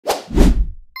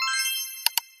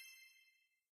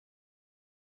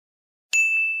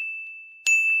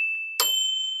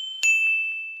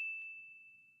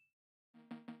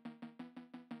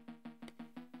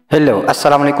Halo,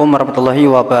 assalamualaikum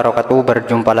warahmatullahi wabarakatuh.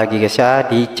 Berjumpa lagi guys ya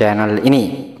di channel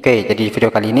ini. Oke, jadi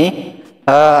video kali ini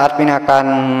admin akan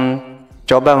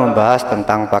coba membahas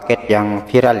tentang paket yang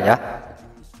viral ya,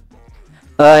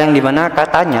 yang dimana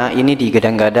katanya ini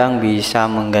digadang-gadang bisa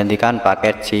menggantikan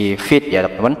paket si feed ya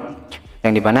teman-teman.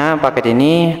 Yang dimana paket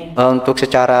ini untuk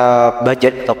secara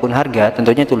budget ataupun harga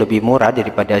tentunya itu lebih murah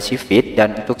daripada si feed,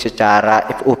 dan untuk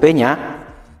secara FOP-nya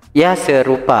ya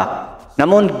serupa.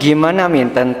 Namun gimana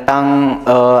Min tentang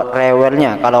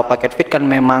rewelnya? Kalau paket feed kan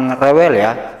memang rewel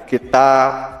ya, kita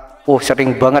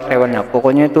sering banget rewelnya.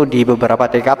 Pokoknya itu di beberapa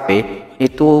TKP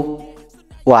itu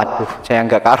waduh, saya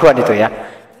nggak karuan itu ya.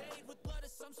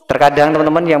 Terkadang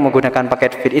teman-teman yang menggunakan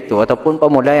paket feed itu ataupun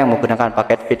pemula yang menggunakan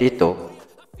paket feed itu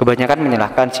kebanyakan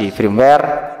menyalahkan si firmware,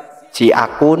 si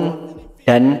akun,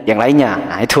 dan yang lainnya.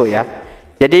 Nah itu ya.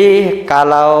 Jadi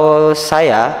kalau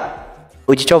saya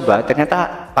uji coba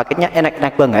ternyata paketnya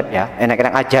enak-enak banget ya,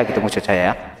 enak-enak aja gitu maksud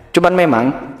saya. Cuman memang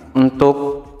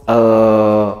untuk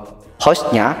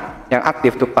hostnya yang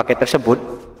aktif untuk paket tersebut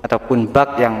ataupun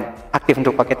bug yang aktif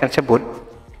untuk paket tersebut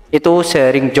itu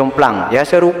sering jomplang ya,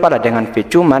 serupa lah dengan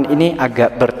feed, cuman ini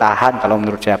agak bertahan kalau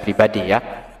menurut saya pribadi ya.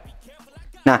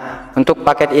 Nah untuk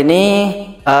paket ini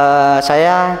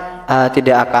saya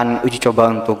tidak akan uji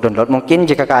coba untuk download. Mungkin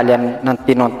jika kalian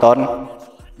nanti nonton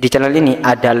di channel ini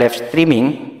ada live streaming,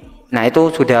 nah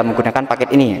itu sudah menggunakan paket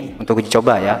ini untuk uji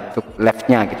coba ya, untuk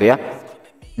live-nya gitu ya.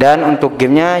 Dan untuk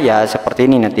gamenya ya seperti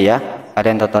ini nanti ya,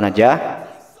 kalian tonton aja.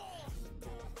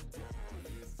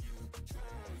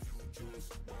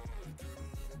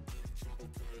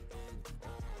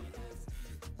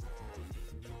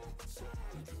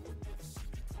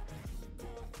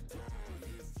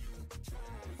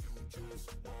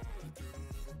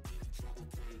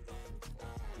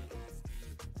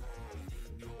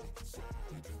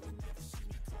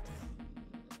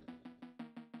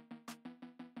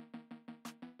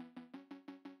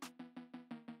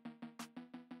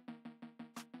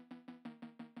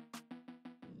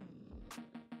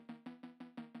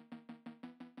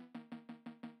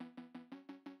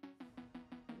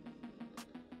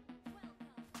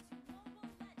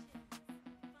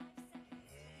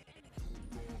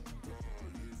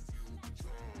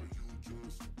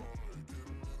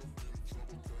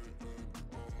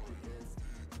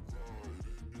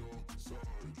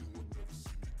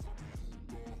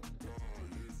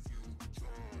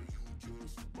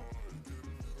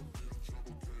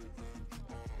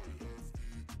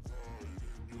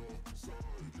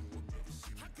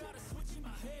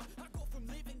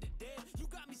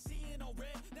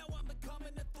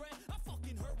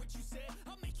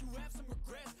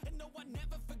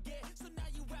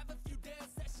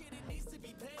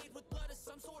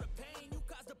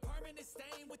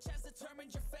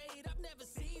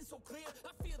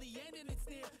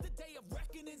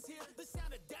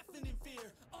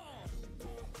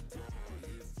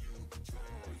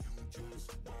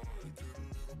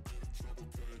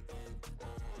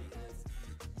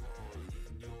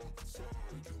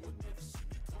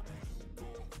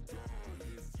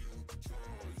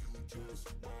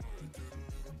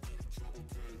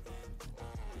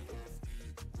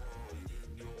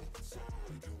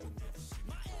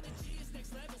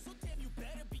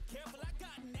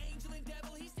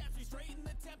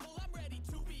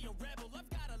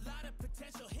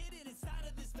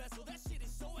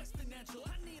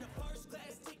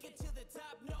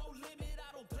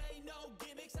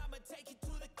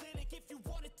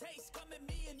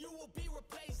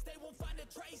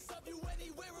 Trace of you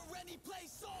anywhere or any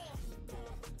place.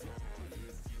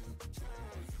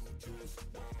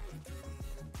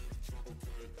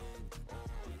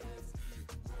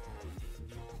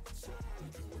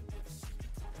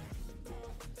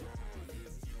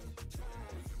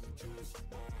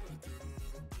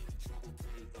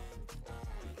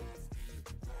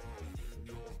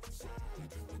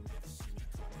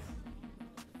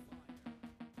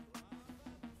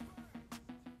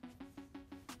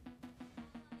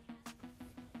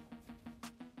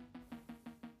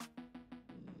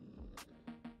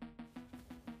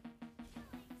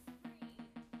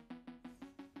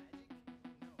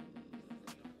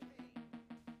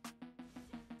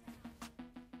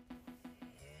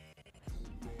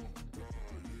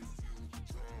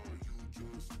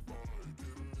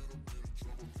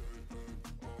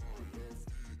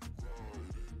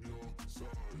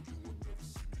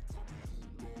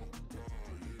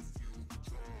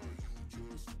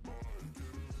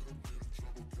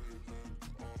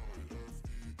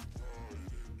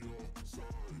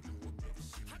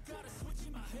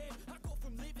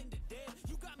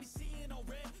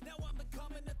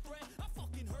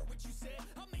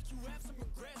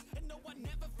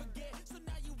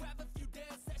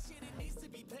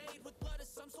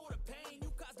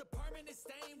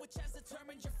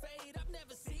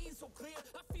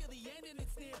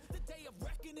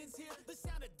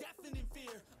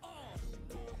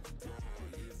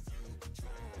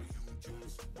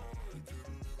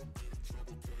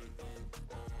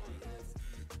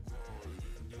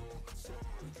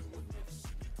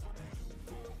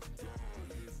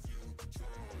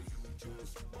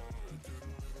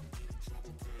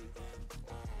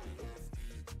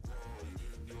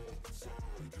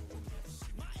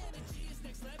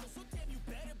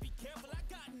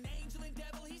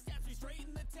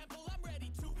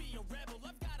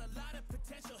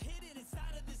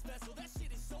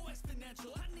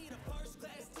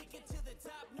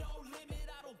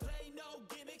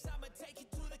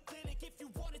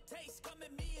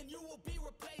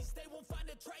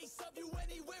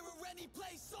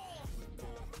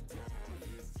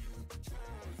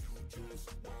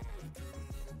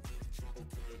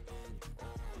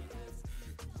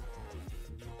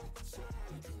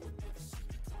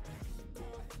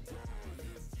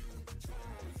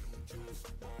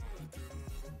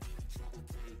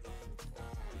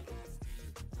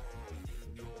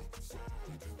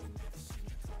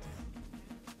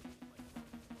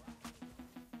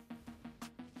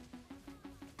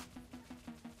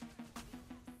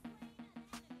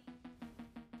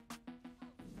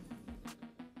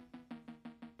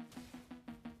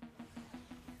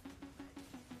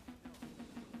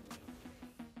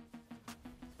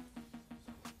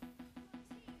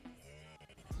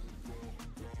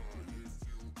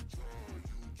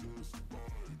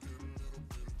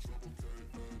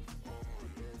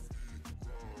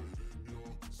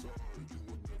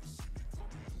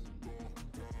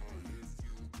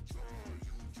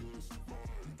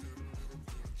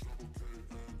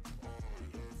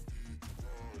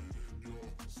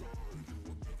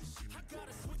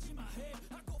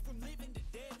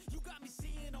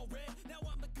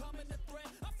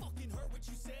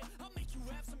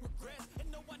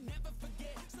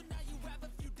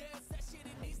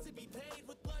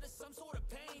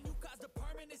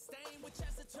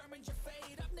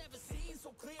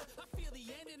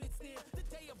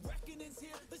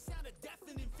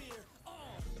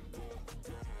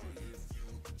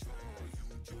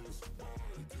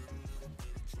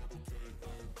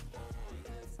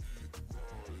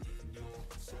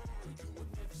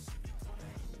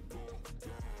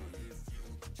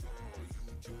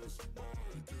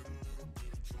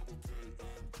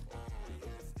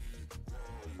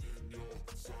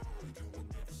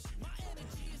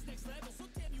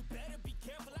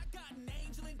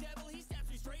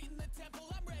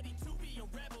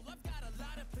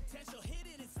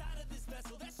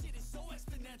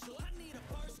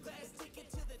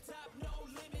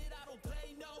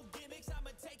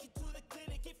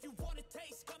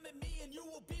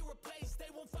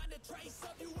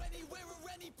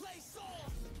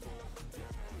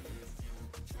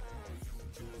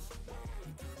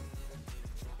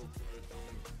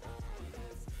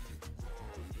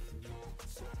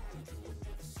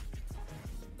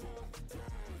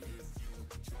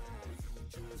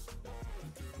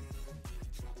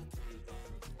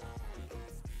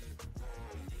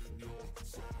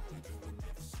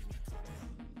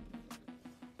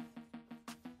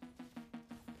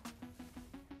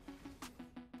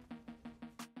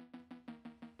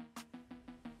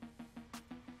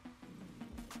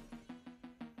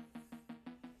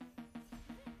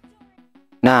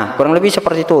 Nah, kurang lebih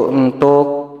seperti itu untuk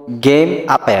game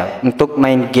apa ya, untuk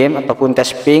main game ataupun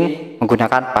testing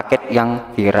menggunakan paket yang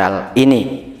viral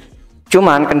ini.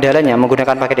 Cuman kendalanya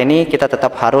menggunakan paket ini kita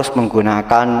tetap harus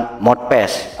menggunakan mode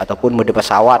PES ataupun mode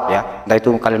pesawat ya. Entah itu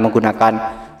kalian menggunakan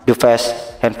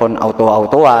device handphone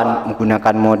auto-autoan,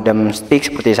 menggunakan modem stick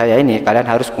seperti saya ini, kalian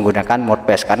harus menggunakan mode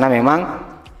PES karena memang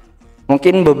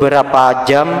mungkin beberapa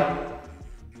jam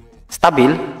stabil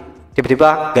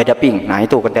tiba-tiba gak ada ping. Nah,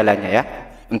 itu kendalanya ya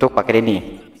untuk paket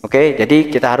ini. Oke, jadi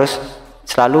kita harus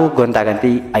selalu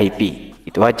gonta-ganti IP.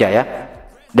 Itu aja ya.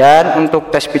 Dan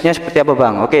untuk test speednya seperti apa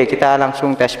bang? Oke, kita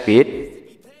langsung test speed.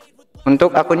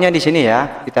 Untuk akunnya di sini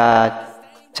ya,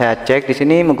 saya cek di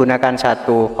sini menggunakan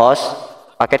satu host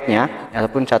paketnya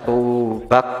ataupun satu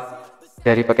bug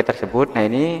dari paket tersebut. Nah,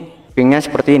 ini pingnya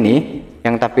seperti ini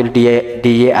yang tampil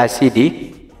di YACD.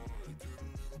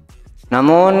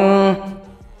 Namun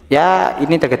ya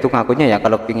ini tergantung akunnya ya,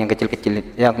 kalau ping yang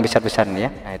kecil-kecil, yang besar-besar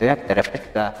ya. Nah, itu ya kita refresh,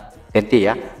 kita ganti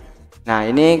ya. Nah,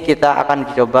 ini kita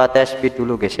akan coba tes speed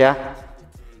dulu guys ya.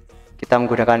 Kita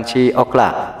menggunakan si Okla.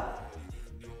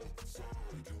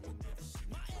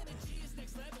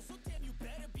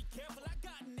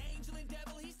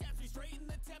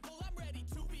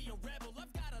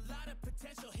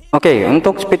 Oke,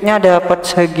 untuk speednya dapat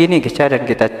segini guys ya, dan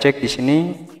kita cek di sini.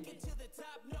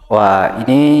 Wah,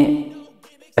 ini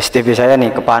STB saya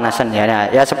nih kepanasan ya. Nah,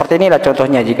 ya seperti inilah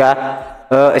contohnya jika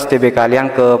STB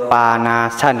kalian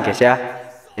kepanasan guys ya.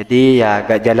 Jadi ya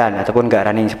gak jalan ataupun gak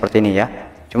running seperti ini ya.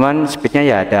 Cuman speednya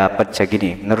ya dapat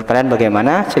segini. Menurut kalian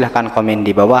bagaimana? Silahkan komen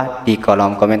di bawah di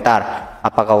kolom komentar.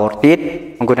 Apakah worth it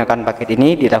menggunakan paket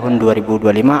ini di tahun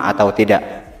 2025 atau tidak?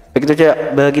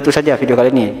 Begitu saja video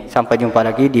kali ini. Sampai jumpa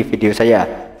lagi di video saya.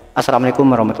 Assalamualaikum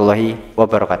warahmatullahi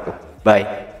wabarakatuh.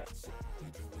 Bye.